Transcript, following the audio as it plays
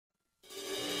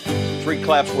3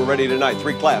 claps, we're ready tonight.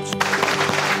 3 claps.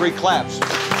 3 claps.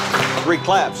 3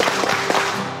 claps.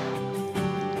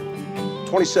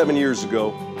 27 years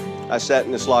ago, I sat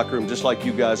in this locker room just like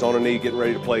you guys, on a knee, getting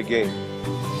ready to play a game.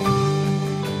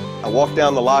 I walked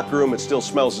down the locker room, it still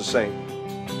smells the same.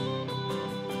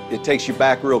 It takes you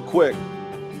back real quick.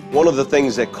 One of the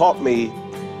things that caught me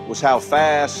was how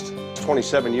fast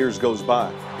 27 years goes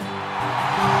by.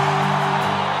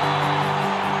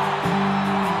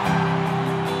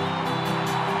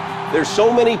 There's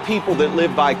so many people that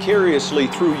live vicariously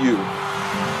through you.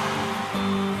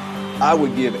 I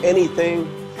would give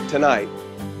anything tonight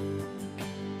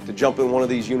to jump in one of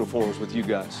these uniforms with you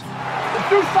guys. To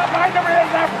do something I never had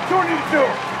an opportunity to do.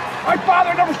 My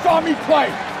father never saw me play.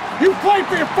 You played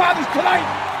for your fathers tonight.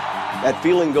 That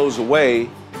feeling goes away.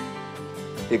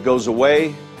 It goes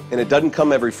away, and it doesn't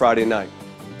come every Friday night.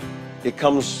 It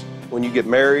comes when you get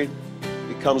married.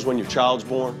 It comes when your child's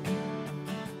born.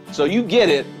 So you get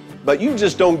it, but you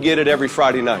just don't get it every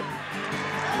Friday night.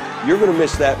 You're going to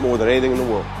miss that more than anything in the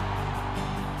world.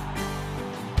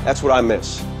 That's what I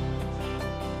miss.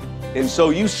 And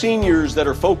so you seniors that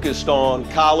are focused on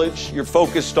college, you're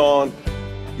focused on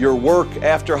your work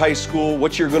after high school,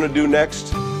 what you're going to do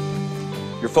next,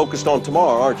 you're focused on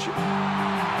tomorrow, aren't you?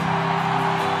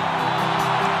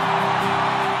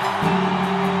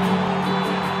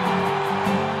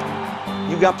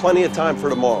 You got plenty of time for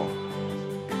tomorrow.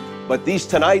 But these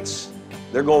tonights,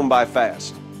 they're going by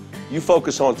fast. You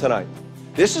focus on tonight.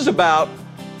 This is about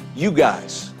you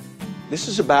guys. This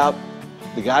is about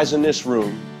the guys in this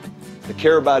room that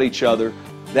care about each other,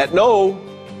 that know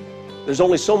there's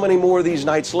only so many more of these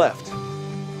nights left.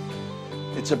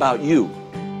 It's about you.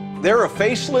 They're a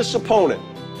faceless opponent.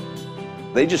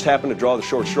 They just happen to draw the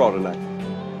short straw tonight.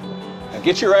 Now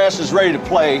get your asses ready to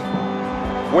play.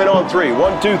 Win on 3.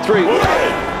 1, 2,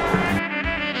 3.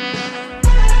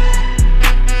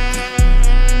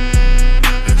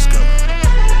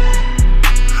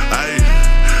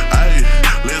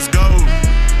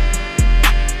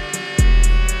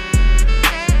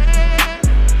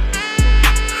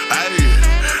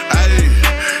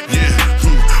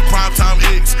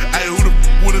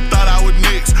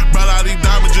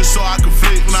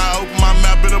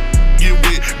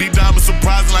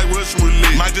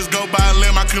 Might just go by a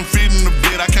limb, I couldn't fit in the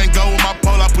bed. I can't go with my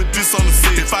pole, I put this on the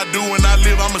set. If I do when I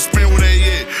live, I'ma spin with that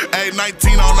yet. Ayy,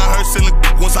 19 on the hearse selling.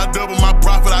 Once I double my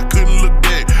profit, I couldn't look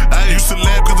back. Ayy, used to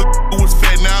laugh cause the was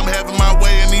fat. Now I'm having my way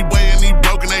and he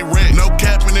broke and they wreck. No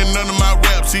capping in none of my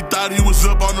raps. He thought he was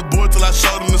up on the board till I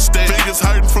showed him the stats. Fingers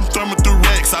hurting from thumbing through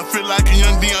racks. I feel like a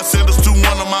young Deion Sanders 2-1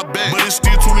 on my back. But it's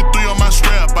still 23 on my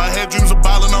strap. I had dreams of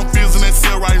ballin' on fields and that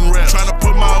cell writing rap. Trying to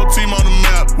put my whole team on the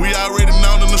map. We already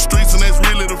known in the streets and that's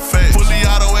really the fact. Fully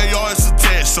auto ARs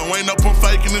attached, so ain't no pump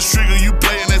faking this trigger, you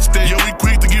playin' that stat. Yo, we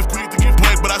quick to give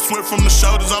back, but I swear from the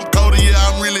shoulders I'm colder, yeah,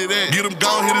 I'm really that. Get him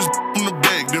gone, hit his from the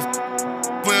back, then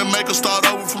and make her start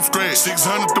over from scratch.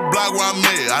 600 the block where I'm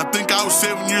at. I think I was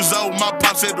 7 years old, my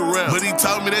pops had the rap, but he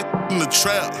told me that in the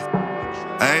trap.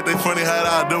 Ain't that funny how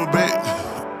I double back?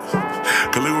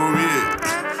 Cause look where we at.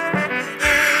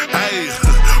 Hey,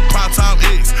 prime time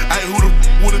X. Hey, who the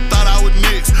would've thought I would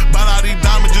next? Bought all these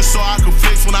diamonds just so I could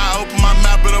flex. When I open my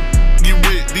mouth, it'll get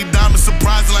wet. These diamonds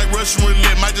surprising like Russian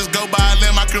roulette. Might just go by a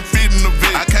limb, I can fit in the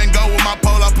vet. I can't go with my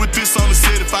pole, I put this on the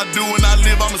set. If I do when I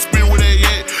live, I'ma spin with that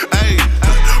yet. Hey,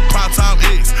 prime time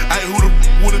X. Hey, who the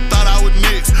would've thought I would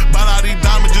next? Bought all these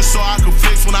diamonds just so I could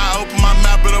flex. When I open my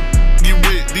mouth, it'll get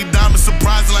wet. These diamonds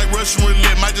surprising like Russian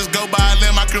roulette. Might just go by a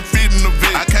limb, I can fit in the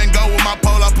vet. I can't go with my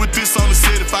pole, I put this on the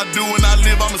set. If I do when I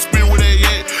live, I'ma spin with that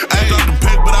yet. Hey, drop the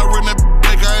pack, but I run that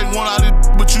back. I ain't want all this,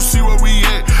 but you see where we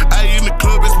at. Hey, in the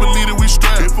club, best believe that we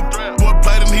strapped. If a boy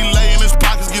played and he lay in his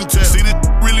pockets getting tapped. See, this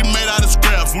really made out of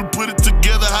scraps. We put it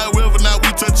together, however, now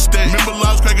we touch the stack. Remember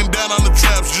laws cracking down on the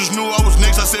traps. Just knew I was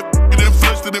next, I said it and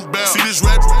flushed it and bounced. See, this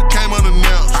rap came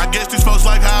unannounced. I guess these folks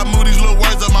like how I move these little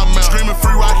words out my mouth. Screaming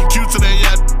free, rockin' cute today,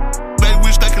 yeah. They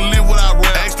wish they could live without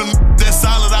rap. Ask them that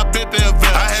solid, I bet they'll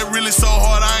vouch. I had really so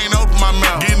hard, I ain't open my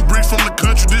mouth. Getting bricks from the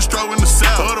country, distro in the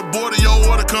south. Other border, your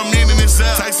order come in and it's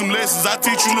out. Take some lessons, I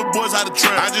teach you little boys how to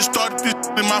trap. I just started this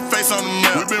in my face on the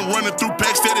map. We been running through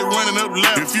packs, steady running up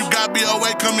loud. If you got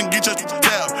BOA, come and get your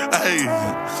tap. Hey,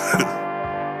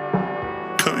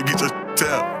 come and get your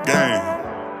tap, gang.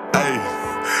 Hey,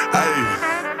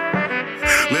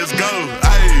 let's go.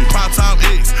 Hey, prime time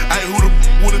X. Hey, who the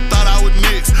would've thought I would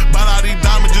next? Bought all these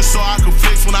diamonds just so I could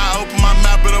flex. When I open my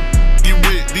mouth, it'll get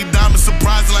wet. These diamonds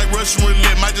surprising like Russian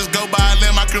roulette. Might just go by a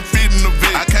limb, I can fit in the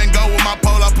vet. I can't go with my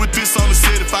pole, I put this on the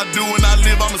set. If I do when I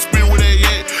live, I'ma spin with that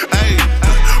yet. Hey,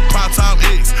 prime time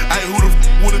X. Hey, who the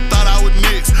would've thought I would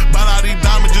next? Bought all these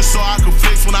diamonds just so I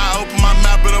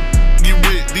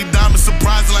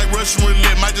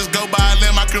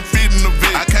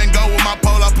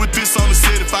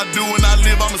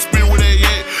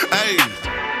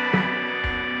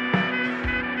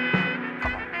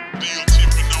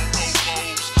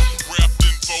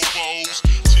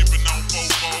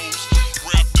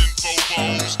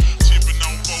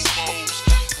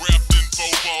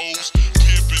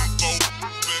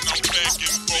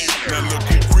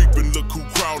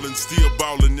ballin', still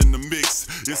ballin' in the mix.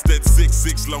 It's that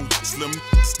 6'6" long slim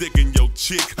sticking your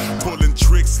chick. Pulling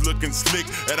tricks, looking slick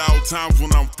at all times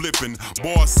when I'm flipping.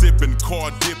 Bar sipping,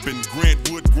 car dipping, Grant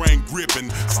Wood grain gripping.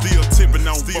 Still tipping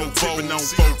on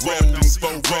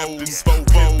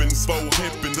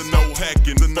pimping, the no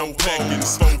hacking,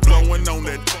 blowing on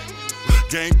that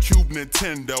GameCube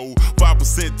Nintendo,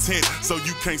 5% tint, so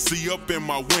you can't see up in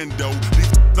my window.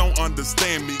 These don't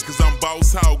understand me, cause I'm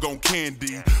boss hog on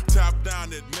candy. Top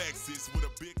down at Maxis.